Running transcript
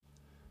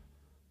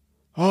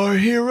Our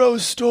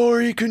hero's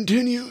story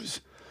continues,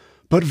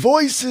 but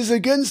voices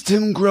against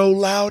him grow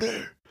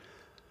louder.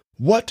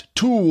 What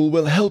tool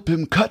will help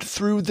him cut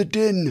through the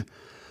din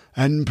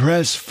and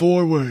press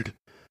forward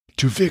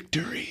to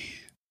victory?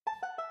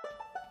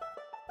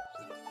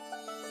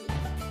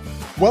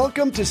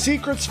 Welcome to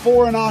Secrets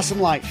for an Awesome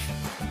Life.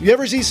 You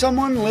ever see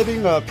someone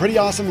living a pretty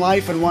awesome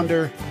life and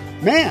wonder,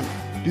 man,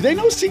 do they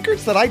know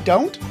secrets that I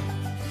don't?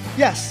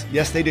 Yes,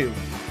 they do.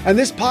 And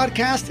this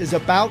podcast is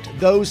about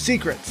those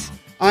secrets.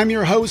 I'm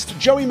your host,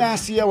 Joey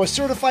Mascio, a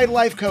certified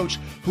life coach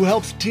who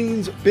helps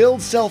teens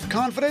build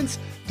self-confidence,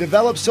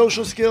 develop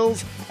social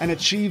skills, and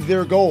achieve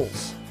their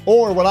goals,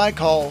 or what I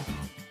call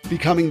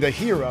becoming the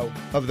hero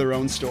of their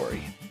own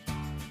story.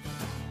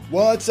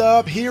 What's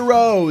up,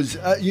 heroes?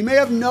 You may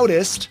have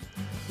noticed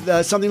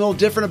something a little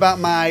different about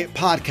my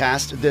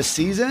podcast this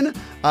season.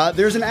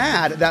 There's an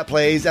ad that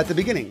plays at the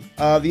beginning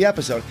of the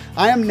episode.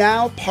 I am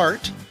now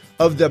part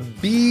of the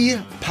B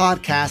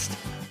Podcast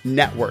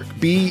Network.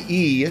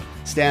 BE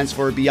stands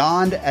for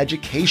Beyond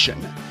Education.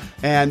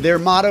 And their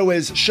motto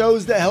is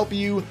shows that help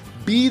you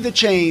be the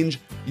change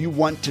you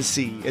want to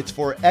see. It's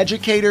for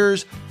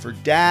educators, for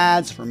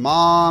dads, for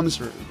moms,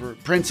 for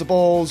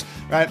principals,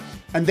 right?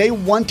 And they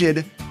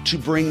wanted to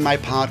bring my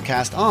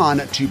podcast on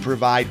to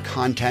provide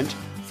content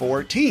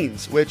for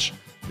teens, which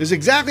is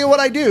exactly what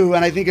I do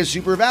and I think is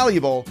super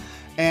valuable.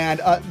 And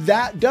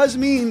that does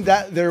mean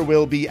that there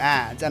will be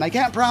ads. And I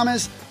can't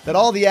promise that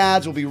all the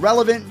ads will be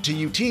relevant to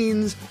you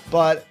teens,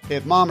 but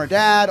if mom or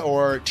dad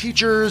or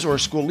teachers or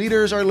school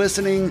leaders are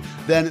listening,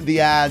 then the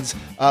ads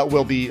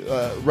will be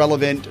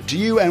relevant to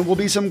you and will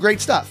be some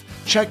great stuff.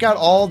 Check out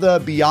all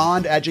the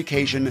Beyond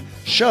Education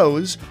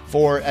shows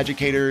for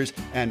educators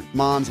and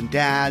moms and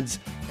dads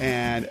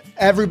and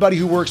everybody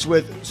who works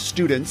with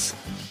students.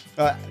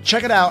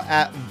 Check it out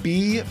at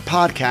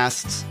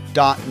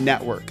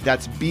bpodcasts.network.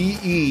 That's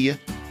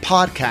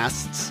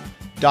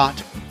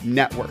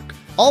bepodcasts.network.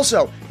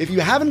 Also, if you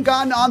haven't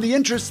gotten on the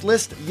interest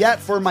list yet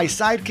for my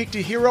Sidekick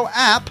to Hero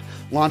app,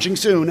 launching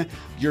soon,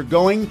 you're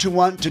going to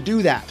want to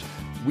do that.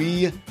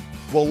 We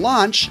will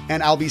launch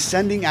and I'll be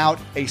sending out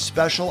a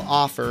special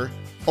offer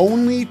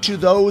only to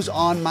those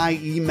on my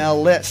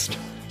email list.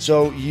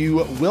 So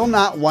you will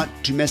not want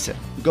to miss it.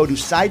 Go to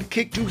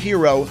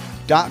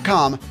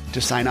sidekicktohero.com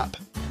to sign up.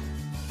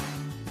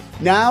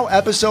 Now,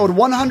 episode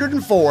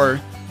 104,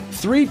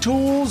 3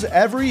 Tools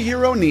Every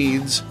Hero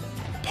Needs,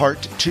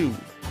 Part 2.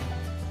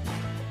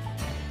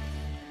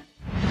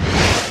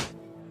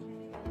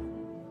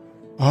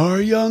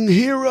 Our young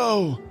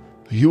hero,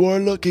 you are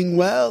looking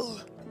well.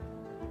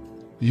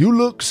 You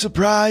look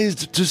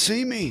surprised to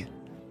see me.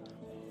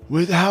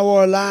 With how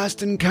our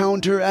last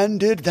encounter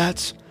ended,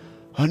 that's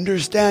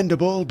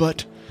understandable,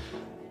 but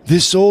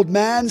this old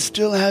man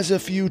still has a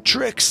few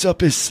tricks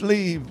up his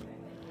sleeve.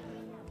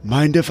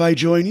 Mind if I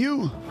join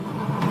you?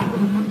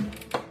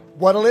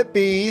 What'll it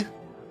be?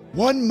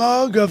 1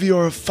 mug of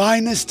your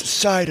finest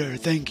cider,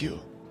 thank you.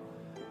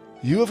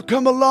 You have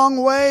come a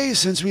long way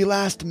since we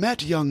last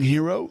met, young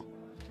hero.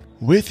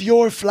 With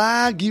your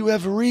flag, you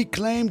have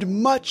reclaimed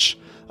much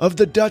of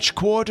the Dutch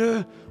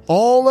Quarter,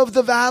 all of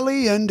the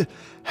valley, and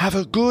have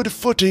a good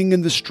footing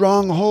in the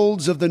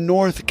strongholds of the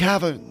North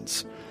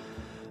Caverns.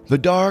 The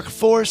dark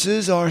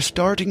forces are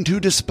starting to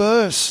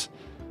disperse,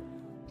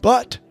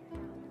 but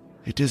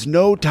it is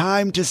no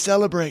time to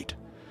celebrate.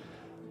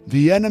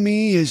 The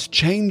enemy is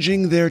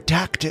changing their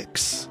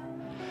tactics.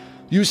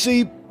 You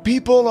see,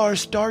 people are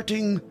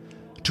starting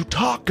to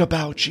talk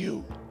about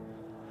you,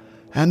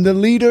 and the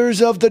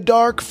leaders of the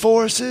dark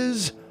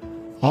forces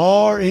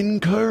are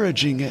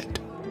encouraging it.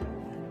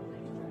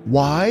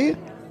 Why?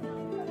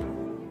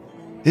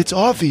 It's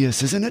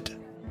obvious, isn't it?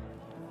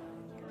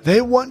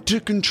 They want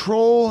to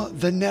control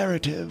the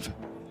narrative.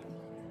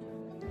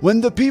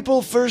 When the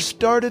people first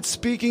started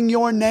speaking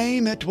your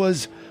name, it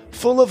was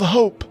full of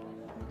hope,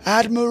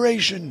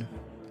 admiration.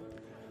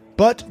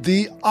 But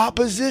the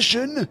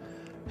opposition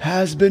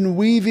has been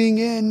weaving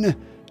in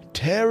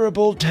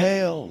terrible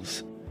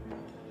tales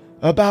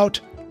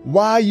about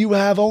why you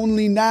have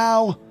only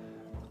now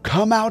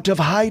come out of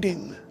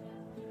hiding.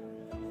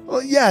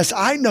 Well, yes,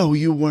 I know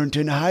you weren't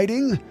in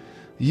hiding.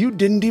 You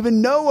didn't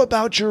even know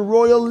about your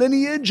royal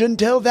lineage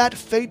until that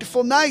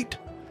fateful night.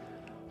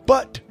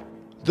 But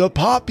the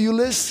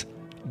populace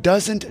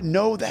doesn't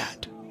know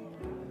that.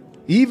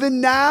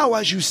 Even now,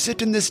 as you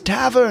sit in this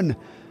tavern,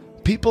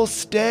 people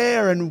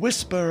stare and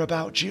whisper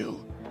about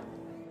you.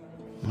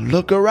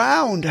 Look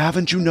around,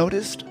 haven't you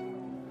noticed?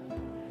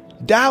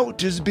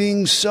 Doubt is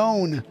being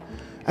sown,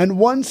 and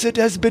once it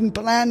has been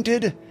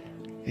planted,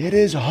 it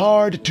is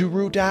hard to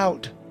root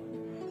out.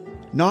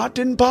 Not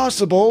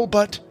impossible,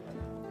 but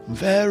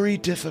very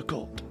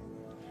difficult.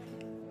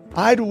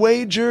 I'd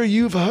wager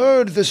you've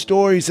heard the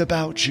stories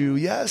about you,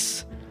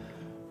 yes?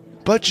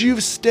 But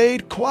you've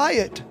stayed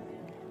quiet.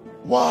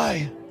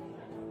 Why?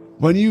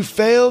 When you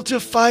fail to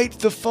fight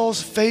the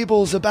false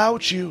fables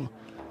about you,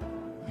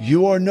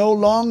 you are no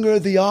longer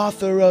the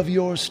author of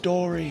your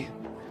story.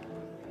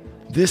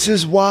 This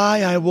is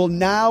why I will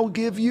now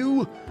give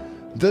you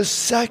the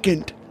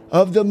second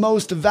of the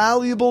most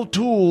valuable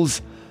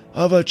tools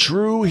of a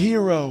true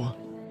hero.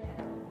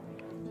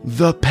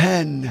 The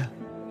pen.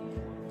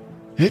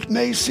 It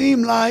may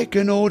seem like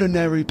an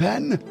ordinary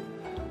pen,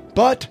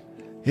 but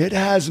it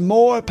has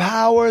more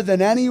power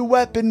than any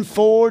weapon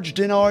forged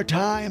in our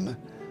time.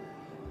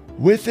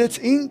 With its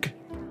ink,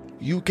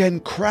 you can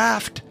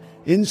craft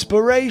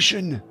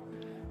inspiration,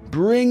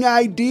 bring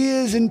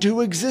ideas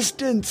into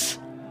existence,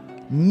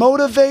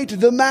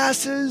 motivate the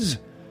masses,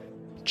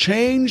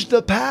 change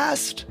the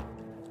past,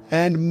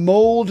 and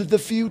mold the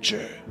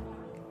future.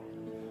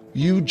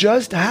 You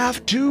just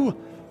have to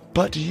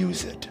but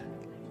use it.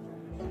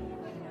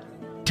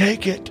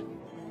 Take it.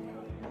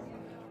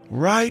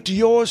 Write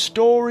your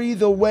story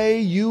the way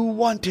you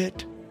want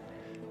it.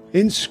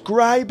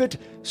 Inscribe it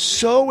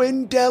so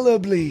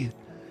indelibly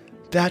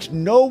that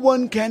no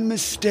one can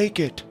mistake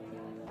it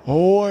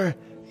or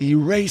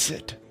erase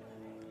it.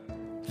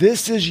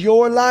 This is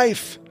your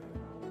life.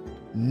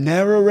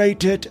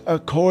 Narrate it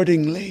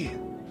accordingly.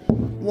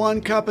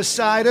 1 cup of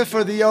cider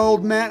for the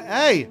old man.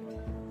 Hey,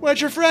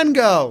 where'd your friend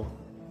go?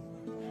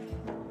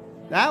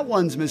 That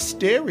one's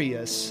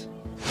mysterious.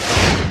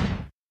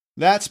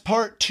 That's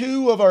part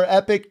 2 of our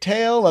epic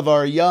tale of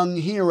our young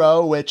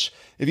hero, which,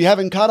 if you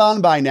haven't caught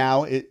on by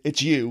now,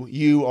 it's you.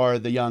 You are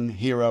the young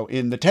hero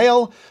in the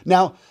tale.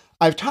 Now,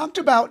 I've talked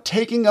about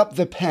taking up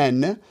the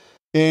pen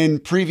in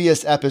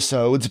previous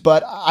episodes,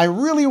 but I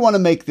really want to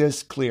make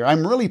this clear.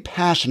 I'm really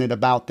passionate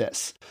about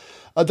this.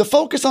 The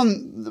focus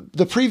on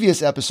the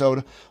previous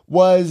episode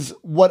was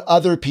what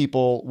other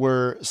people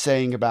were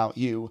saying about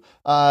you,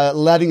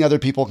 letting other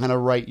people kind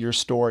of write your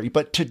story.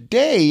 But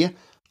today,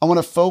 I want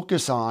to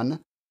focus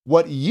on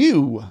what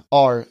you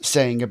are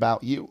saying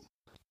about you.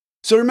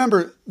 So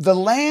remember, the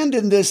land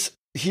in this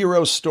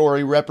hero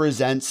story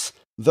represents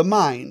the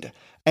mind.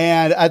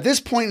 And at this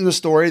point in the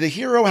story, the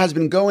hero has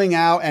been going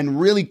out and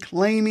really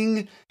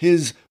claiming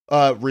his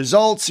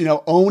results,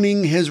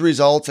 owning his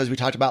results, as we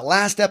talked about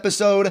last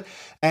episode,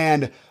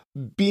 and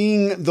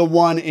being the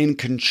one in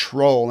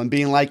control and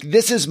being like,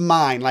 this is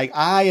mine, like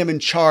I am in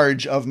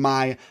charge of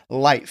my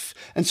life.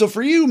 And so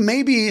for you,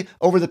 maybe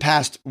over the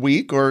past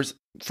week or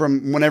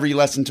from whenever you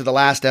listened to the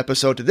last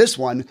episode to this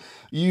one,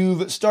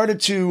 you've started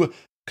to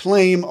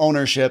claim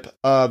ownership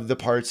of the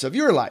parts of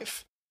your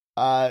life,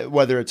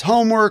 whether it's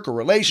homework or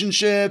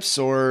relationships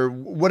or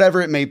whatever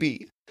it may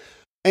be.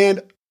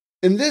 And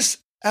in this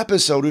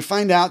episode, we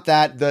find out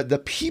that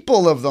the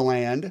people of the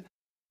land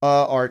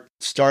are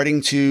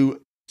starting to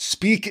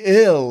speak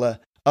ill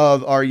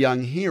of our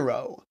young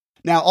hero.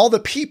 Now, all the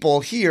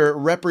people here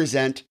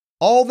represent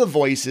all the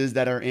voices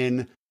that are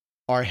in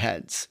our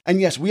heads.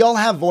 And yes, we all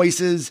have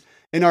voices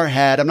in our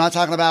head. I'm not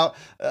talking about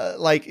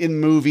like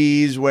in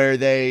movies where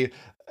they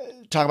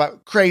talk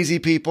about crazy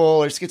people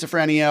or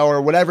schizophrenia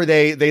or whatever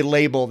they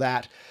label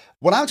that.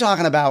 What I'm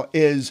talking about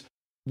is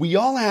we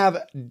all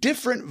have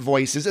different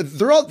voices.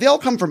 They all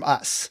come from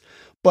us,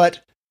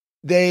 but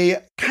they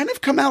kind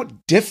of come out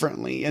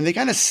differently and they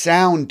kind of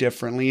sound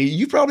differently.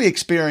 You've probably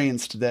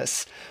experienced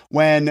this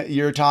when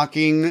you're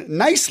talking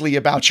nicely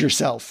about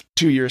yourself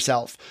to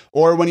yourself,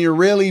 or when you're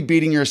really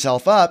beating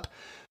yourself up.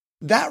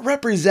 That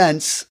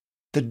represents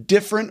the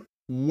different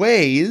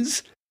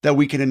ways that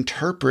we can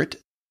interpret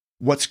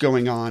what's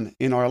going on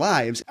in our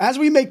lives. As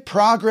we make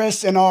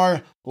progress in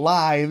our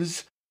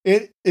lives,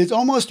 it is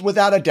almost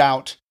without a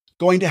doubt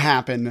going to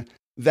happen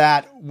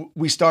that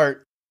we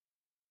start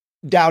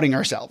doubting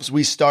ourselves.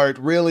 We start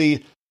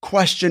really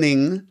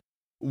questioning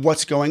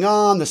what's going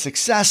on, the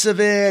success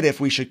of it, if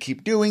we should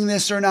keep doing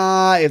this or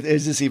not,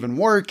 is this even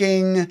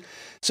working?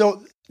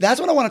 So that's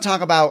what I want to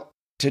talk about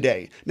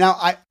today. Now,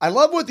 I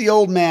love what the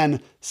old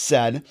man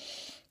said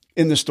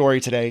in the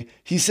story today.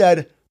 He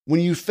said, when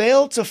you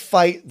fail to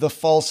fight the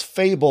false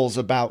fables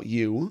about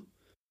you,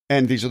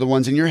 and these are the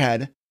ones in your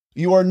head,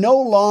 you are no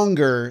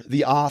longer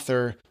the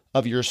author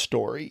of your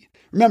story.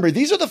 Remember,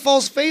 these are the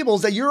false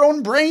fables that your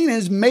own brain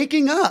is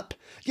making up.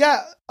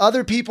 Yeah,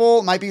 other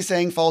people might be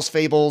saying false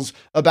fables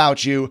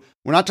about you.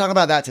 We're not talking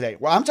about that today.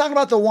 I'm talking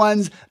about the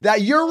ones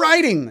that you're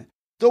writing,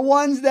 the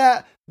ones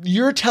that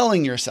you're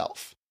telling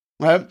yourself,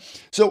 right?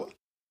 So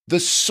the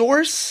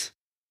source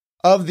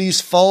of these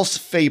false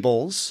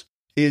fables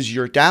is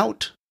your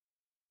doubt,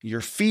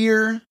 your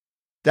fear,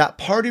 that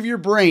part of your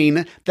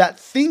brain that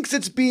thinks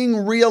it's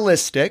being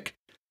realistic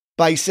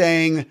by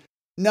saying,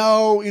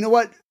 no, you know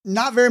what?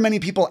 Not very many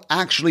people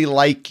actually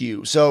like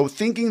you. So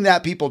thinking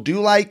that people do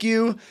like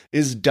you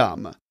is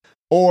dumb.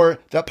 Or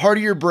that part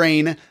of your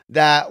brain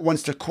that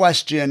wants to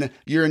question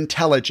your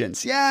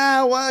intelligence.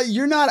 Yeah, well,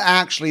 you're not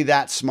actually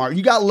that smart.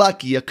 You got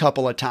lucky a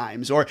couple of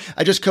times. Or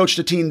I just coached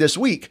a teen this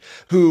week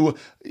who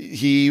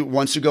he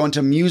wants to go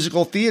into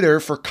musical theater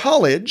for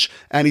college,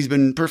 and he's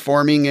been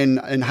performing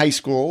in high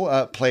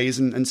school plays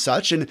and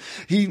such. And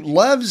he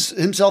loves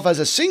himself as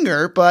a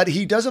singer, but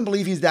he doesn't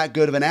believe he's that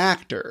good of an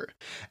actor.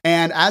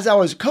 And as I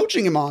was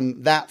coaching him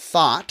on that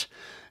thought,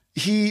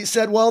 he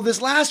said, well,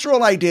 this last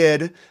role I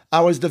did,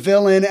 I was the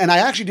villain and I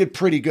actually did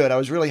pretty good. I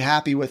was really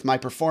happy with my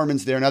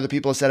performance there. And other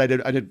people said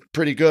I did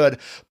pretty good.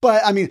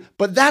 But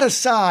that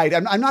aside,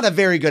 I'm not a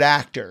very good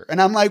actor.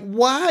 And I'm like,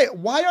 why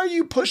are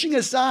you pushing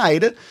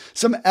aside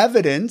some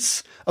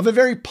evidence of a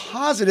very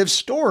positive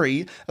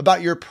story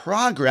about your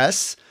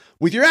progress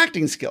with your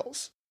acting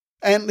skills?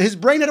 And his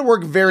brain had to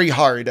work very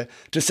hard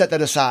to set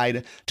that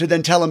aside, to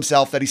then tell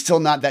himself that he's still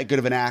not that good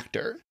of an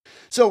actor.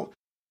 So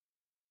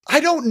I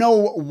don't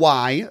know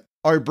why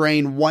our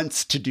brain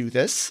wants to do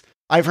this.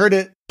 I've heard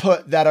it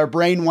put that our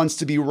brain wants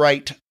to be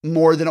right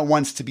more than it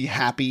wants to be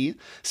happy.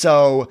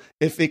 So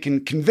if it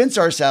can convince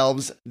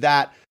ourselves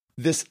that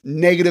this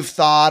negative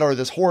thought or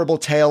this horrible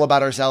tale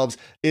about ourselves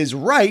is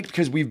right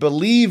because we've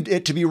believed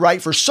it to be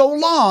right for so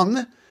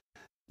long,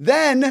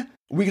 then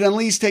we can at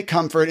least take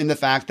comfort in the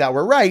fact that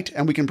we're right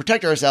and we can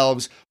protect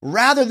ourselves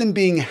rather than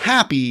being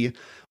happy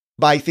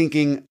by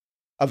thinking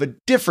of a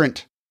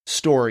different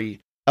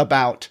story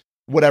about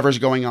whatever's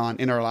going on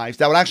in our lives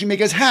that would actually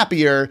make us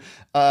happier.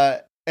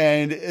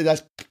 And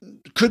that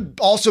could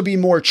also be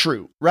more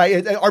true,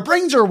 right? Our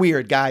brains are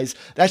weird, guys.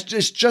 That's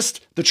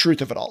just the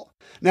truth of it all.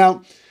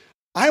 Now,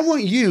 I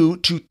want you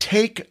to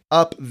take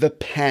up the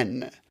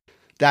pen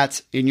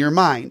that's in your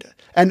mind.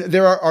 And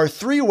there are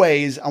 3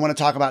 ways I want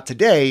to talk about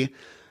today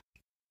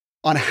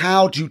on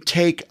how to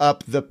take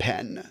up the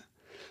pen.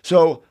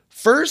 So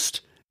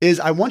first is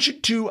I want you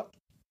to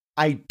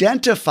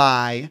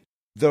identify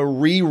the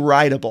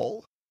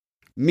rewritable.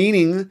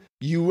 Meaning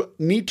you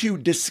need to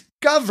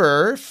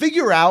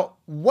figure out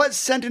what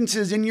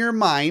sentences in your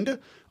mind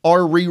are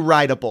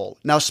rewritable.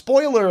 Now,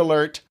 spoiler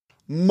alert,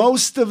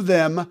 most of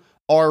them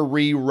are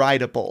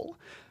rewritable.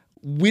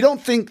 We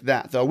don't think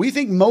that, though. We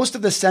think most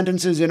of the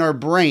sentences in our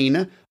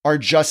brain are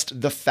just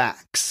the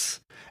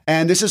facts.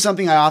 And this is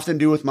something I often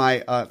do with my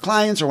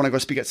clients or when I go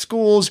speak at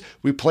schools.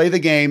 We play the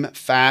game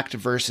fact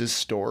versus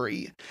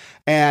story.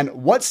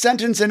 And what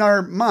sentence in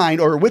our mind,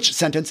 or which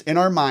sentence in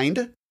our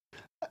mind,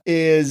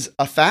 is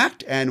a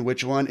fact and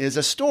which one is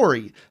a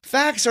story.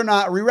 Facts are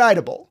not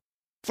rewritable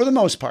for the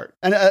most part,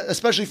 and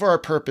especially for our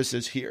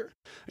purposes here.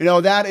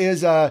 That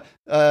is a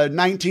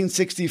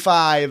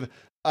 1965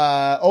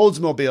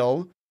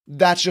 Oldsmobile.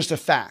 That's just a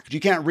fact.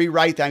 You can't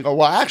rewrite that and go,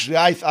 well, actually,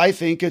 I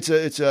think it's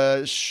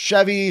a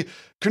Chevy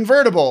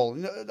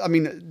convertible. I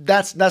mean,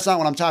 that's not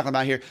what I'm talking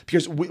about here,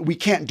 because we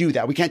can't do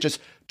that. We can't just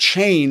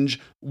change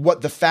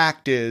what the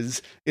fact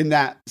is in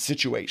that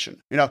situation.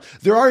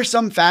 There are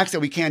some facts that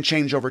we can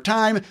change over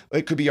time.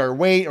 It could be our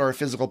weight or our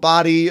physical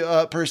body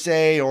per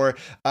se, or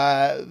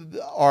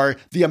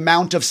the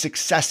amount of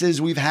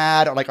successes we've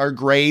had, or like our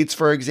grades,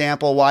 for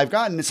example. Well, I've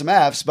gotten some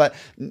Fs, but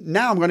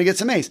now I'm going to get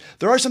some As.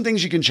 There are some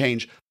things you can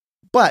change,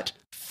 but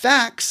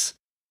facts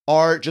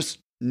are just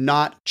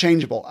not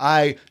changeable.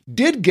 I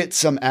did get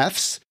some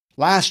Fs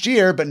last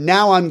year, but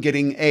now I'm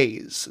getting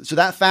As. So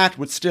that fact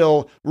would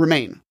still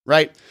remain,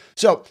 right?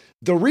 So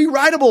the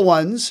rewritable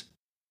ones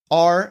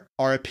are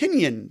our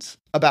opinions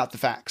about the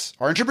facts,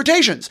 our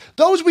interpretations.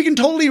 Those we can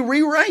totally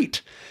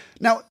rewrite.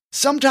 Now,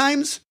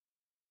 sometimes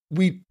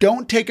we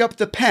don't take up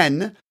the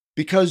pen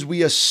because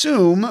we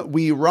assume,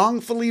 we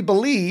wrongfully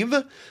believe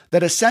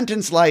that a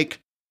sentence like,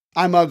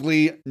 I'm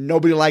ugly,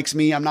 nobody likes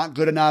me, I'm not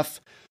good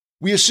enough,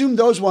 we assume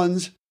those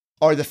ones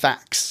are the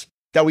facts,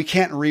 that we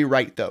can't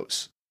rewrite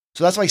those.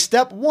 So that's why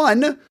step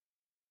 1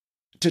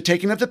 to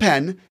taking up the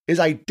pen is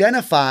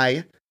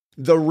identify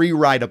the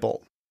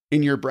rewritable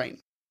in your brain.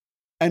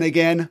 And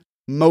again,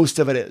 most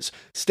of it is.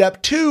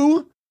 Step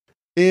 2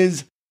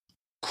 is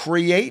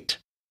create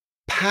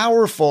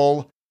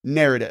powerful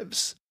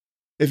narratives.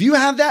 If you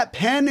have that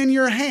pen in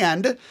your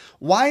hand,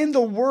 why in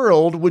the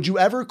world would you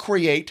ever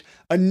create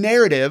a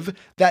narrative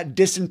that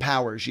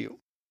disempowers you?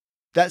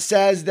 That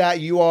says that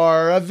you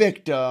are a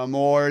victim,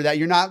 or that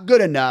you're not good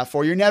enough,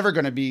 or you're never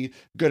going to be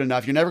good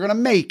enough, you're never going to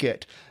make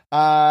it,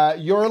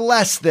 you're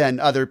less than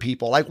other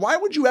people. Like, why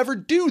would you ever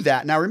do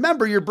that? Now,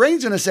 remember, your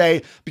brain's going to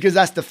say, because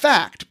that's the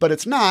fact, but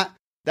it's not.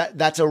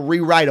 That's a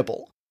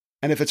rewritable.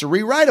 And if it's a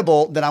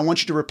rewritable, then I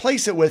want you to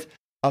replace it with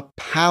a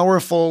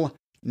powerful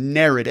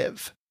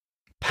narrative.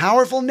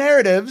 Powerful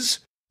narratives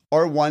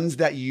are ones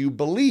that you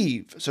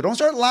believe. So don't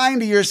start lying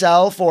to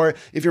yourself, or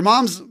if your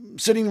mom's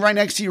sitting right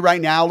next to you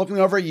right now, looking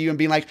over at you and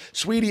being like,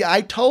 sweetie,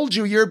 I told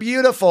you you're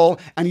beautiful,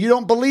 and you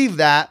don't believe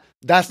that.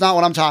 That's not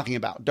what I'm talking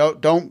about.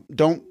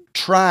 Don't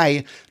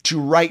try to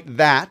write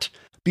that,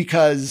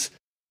 because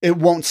it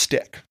won't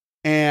stick.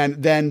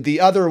 And then the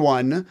other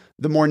one,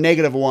 the more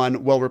negative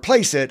one, will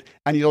replace it,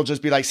 and you'll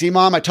just be like, see,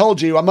 mom, I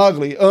told you I'm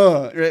ugly.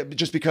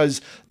 Just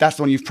because that's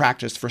the one you've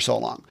practiced for so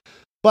long.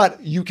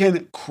 But you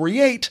can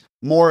create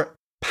more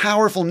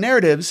powerful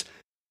narratives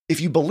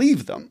if you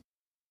believe them.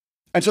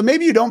 And so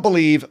maybe you don't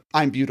believe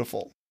I'm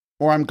beautiful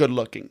or I'm good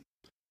looking,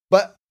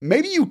 but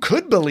maybe you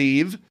could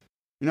believe,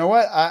 you know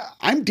what,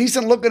 I'm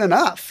decent looking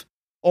enough,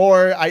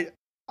 or I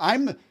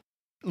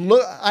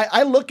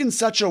look in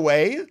such a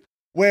way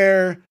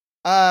where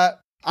I'm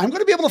going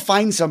to be able to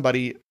find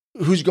somebody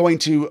who's going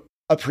to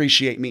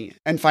appreciate me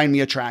and find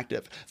me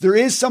attractive. There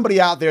is somebody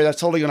out there that's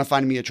totally going to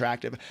find me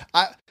attractive.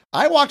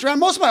 I walked around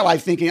most of my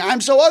life thinking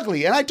I'm so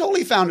ugly, and I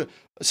totally found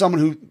someone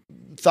who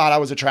thought I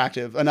was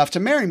attractive enough to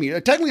marry me.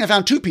 Technically, I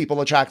found two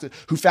people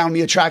who found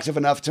me attractive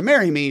enough to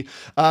marry me.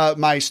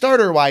 My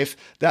starter wife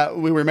that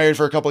we were married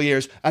for a couple of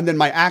years, and then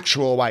my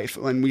actual wife,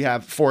 and we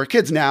have 4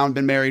 kids now and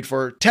been married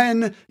for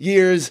 10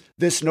 years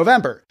this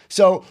November.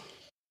 So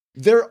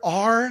there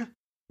are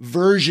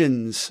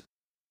versions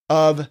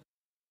of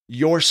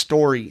your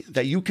story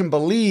that you can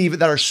believe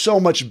that are so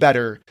much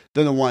better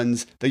than the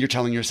ones that you're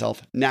telling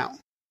yourself now.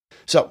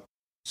 So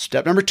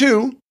step number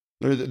 2,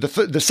 or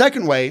the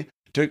second way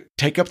to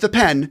take up the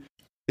pen,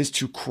 is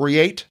to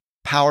create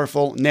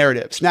powerful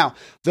narratives. Now,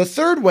 the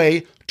third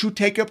way to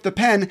take up the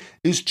pen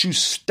is to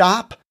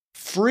stop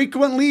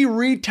frequently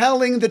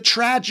retelling the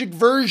tragic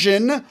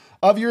version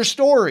of your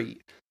story.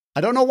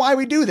 I don't know why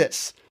we do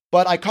this,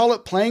 but I call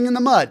it playing in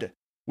the mud.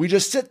 We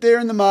just sit there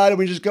in the mud and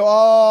we just go,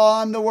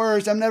 oh, I'm the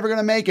worst. I'm never going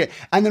to make it.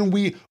 And then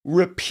we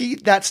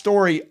repeat that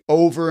story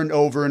over and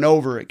over and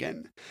over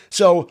again.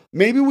 So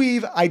maybe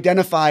we've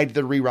identified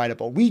the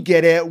rewritable. We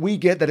get it. We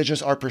get that it's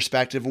just our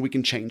perspective and we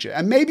can change it.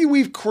 And maybe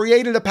we've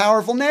created a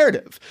powerful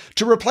narrative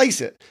to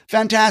replace it.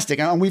 Fantastic.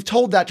 And we've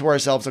told that to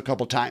ourselves a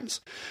couple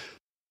times.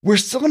 We're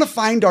still going to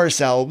find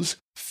ourselves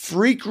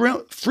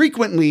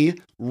frequently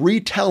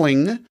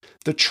retelling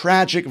the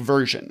tragic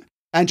version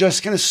and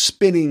just kind of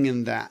spinning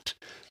in that.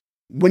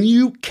 When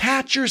you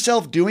catch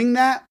yourself doing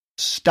that,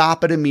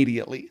 stop it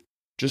immediately.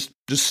 Just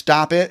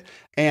stop it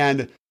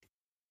and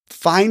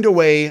find a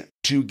way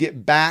to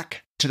get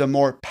back to the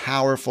more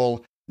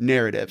powerful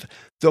narrative.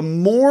 The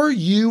more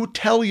you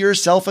tell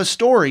yourself a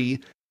story,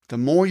 the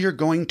more you're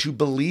going to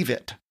believe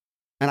it.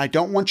 And I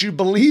don't want you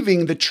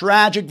believing the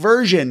tragic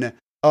version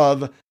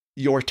of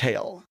your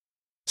tale.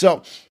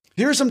 So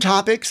here are some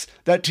topics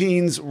that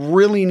teens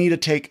really need to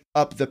take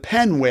up the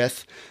pen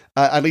with,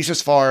 at least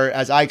as far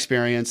as I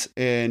experience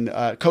in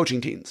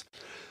coaching teens.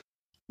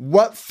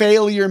 What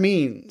failure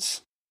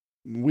means.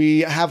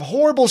 We have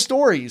horrible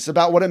stories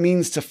about what it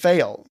means to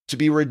fail, to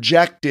be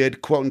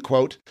rejected, quote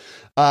unquote,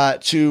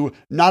 to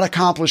not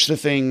accomplish the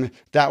thing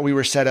that we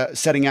were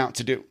setting out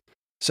to do.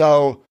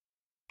 So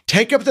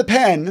take up the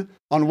pen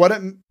on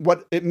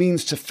what it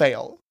means to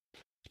fail.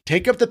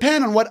 Take up the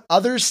pen on what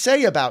others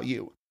say about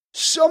you.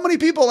 So many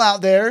people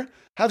out there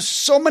have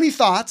so many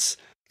thoughts,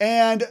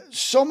 and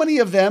so many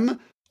of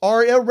them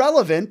are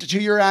irrelevant to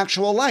your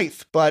actual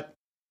life, but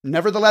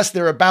nevertheless,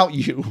 they're about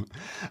you.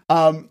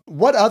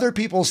 What other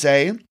people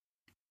say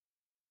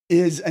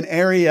is an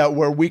area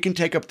where we can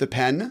take up the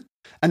pen,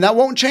 and that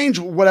won't change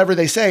whatever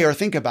they say or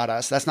think about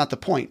us. That's not the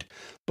point,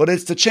 but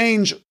it's to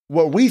change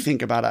what we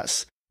think about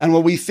us and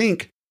what we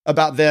think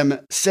about them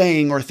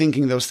saying or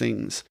thinking those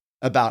things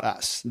about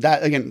us.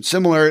 That, again,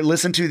 similar,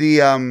 listen to the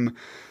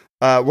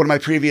one of my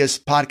previous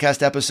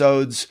podcast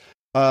episodes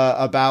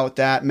about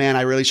that. Man,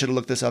 I really should have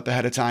looked this up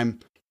ahead of time.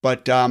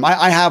 But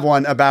I have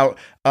one about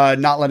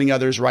not letting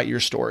others write your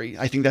story.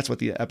 I think that's what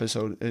the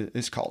episode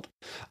is called.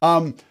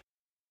 The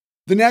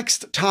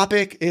next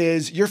topic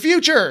is your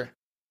future.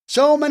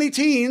 So many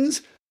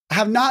teens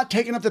have not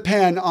taken up the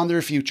pen on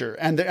their future,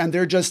 and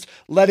they're just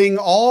letting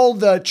all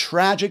the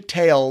tragic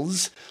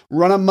tales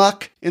run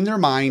amok in their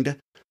mind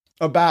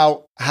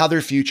about how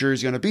their future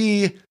is going to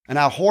be and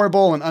how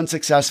horrible and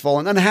unsuccessful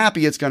and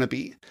unhappy it's going to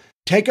be.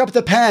 Take up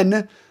the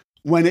pen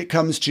when it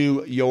comes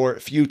to your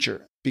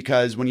future.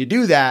 Because when you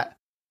do that,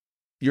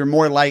 you're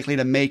more likely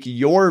to make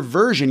your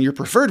version, your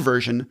preferred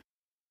version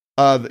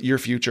of your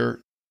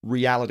future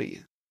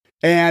reality.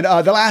 And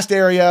the last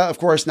area, of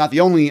course, not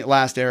the only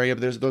last area,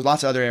 but there's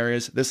lots of other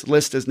areas. This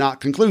list is not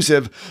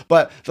conclusive,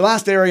 but the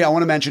last area I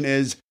want to mention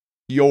is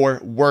your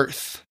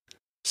worth.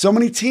 So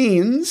many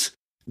teens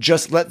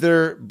just let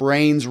their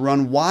brains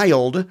run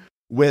wild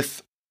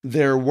with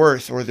their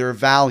worth or their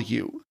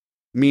value,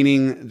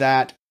 meaning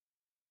that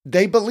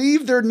they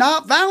believe they're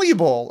not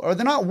valuable or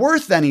they're not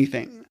worth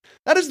anything.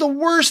 That is the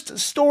worst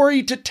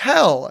story to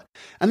tell.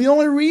 And the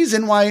only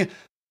reason why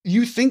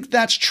you think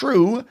that's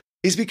true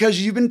is because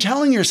you've been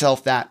telling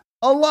yourself that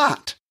a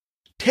lot.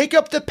 Take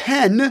up the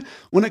pen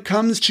when it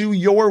comes to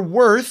your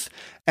worth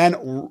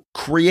and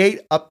create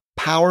a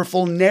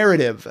powerful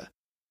narrative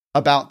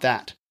about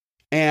that.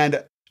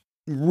 And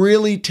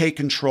really take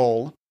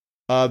control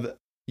of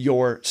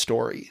your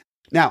story.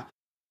 Now,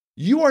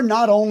 you are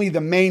not only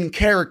the main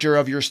character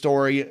of your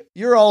story,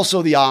 you're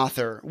also the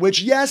author,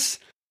 which, yes,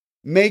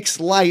 makes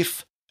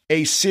life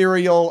a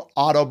serial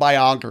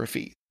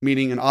autobiography,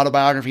 meaning an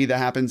autobiography that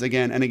happens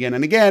again and again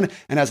and again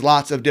and has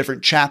lots of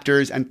different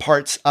chapters and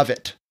parts of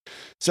it.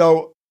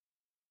 So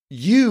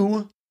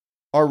you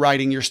are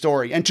writing your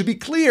story. And to be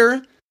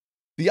clear,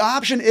 the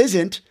option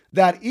isn't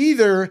that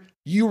either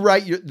you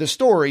write the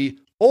story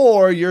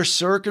or your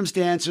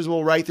circumstances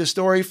will write the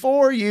story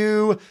for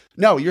you.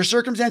 No, your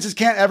circumstances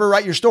can't ever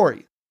write your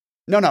story.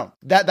 No,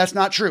 that's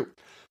not true.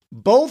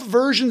 Both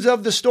versions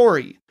of the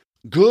story,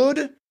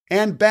 good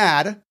and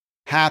bad,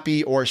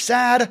 happy or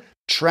sad,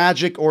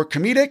 tragic or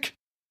comedic,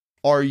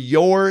 are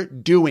your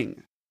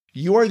doing.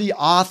 You are the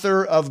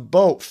author of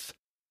both.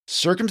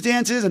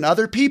 Circumstances and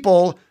other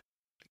people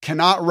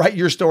cannot write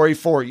your story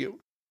for you.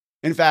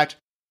 In fact,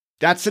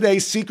 That's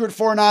today's secret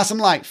for an awesome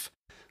life.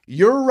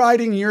 You're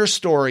writing your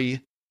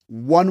story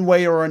one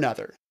way or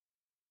another.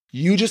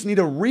 You just need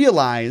to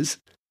realize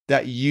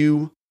that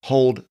you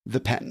hold the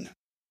pen.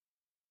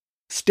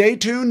 Stay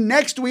tuned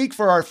next week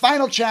for our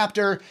final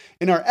chapter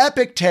in our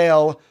epic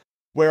tale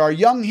where our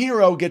young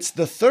hero gets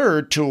the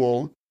third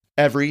tool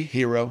every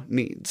hero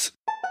needs.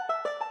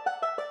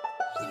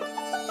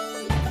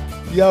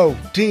 Yo,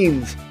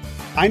 teens,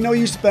 I know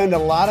you spend a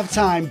lot of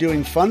time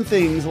doing fun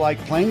things like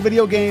playing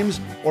video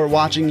games or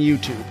watching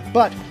YouTube,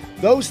 but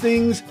those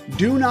things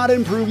do not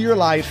improve your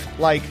life,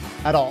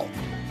 at all.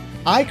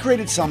 I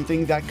created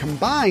something that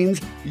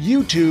combines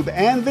YouTube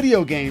and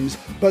video games,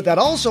 but that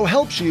also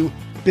helps you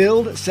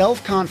build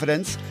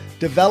self-confidence,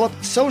 develop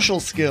social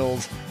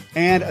skills,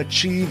 and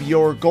achieve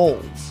your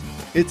goals.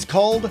 It's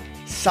called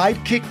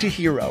Sidekick to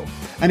Hero,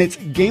 and it's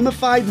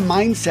gamified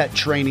mindset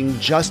training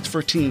just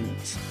for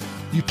teens.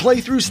 You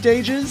play through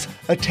stages,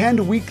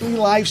 attend weekly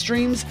live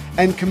streams,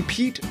 and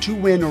compete to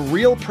win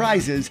real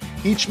prizes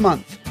each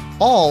month,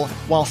 all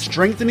while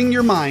strengthening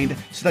your mind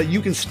so that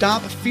you can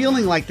stop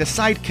feeling like the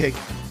sidekick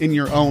in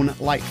your own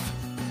life.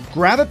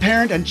 Grab a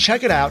parent and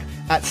check it out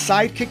at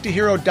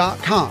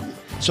sidekicktohero.com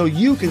so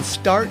you can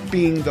start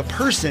being the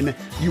person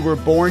you were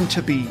born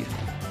to be,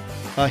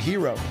 a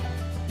hero.